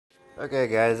Okay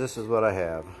guys, this is what I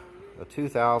have. A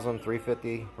 2000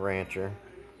 350 Rancher,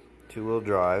 two-wheel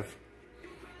drive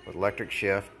with electric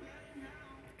shift.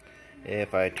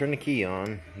 If I turn the key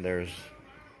on, there's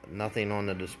nothing on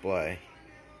the display.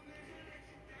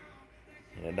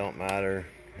 And it don't matter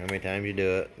how many times you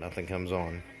do it, nothing comes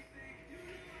on.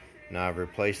 Now I've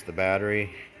replaced the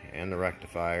battery and the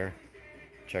rectifier,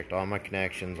 checked all my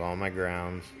connections, all my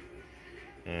grounds,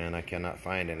 and I cannot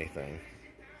find anything.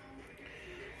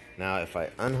 Now if I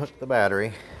unhook the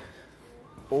battery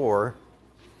or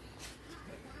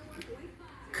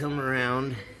come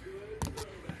around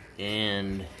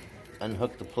and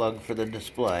unhook the plug for the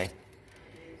display,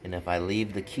 and if I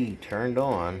leave the key turned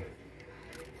on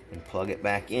and plug it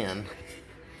back in,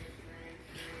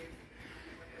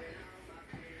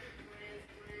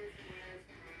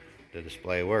 the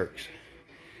display works.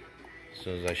 As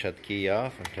soon as I shut the key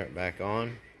off and turn it back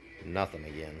on, nothing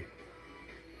again.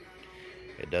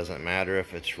 It doesn't matter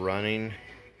if it's running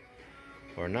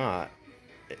or not,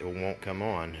 it won't come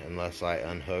on unless I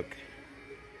unhook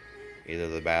either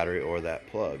the battery or that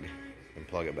plug and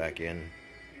plug it back in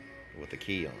with the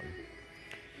key on.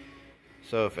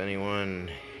 So if anyone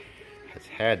has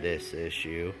had this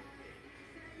issue,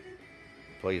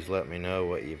 please let me know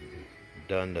what you've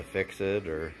done to fix it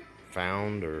or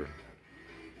found or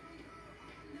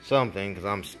something, because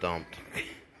I'm stumped.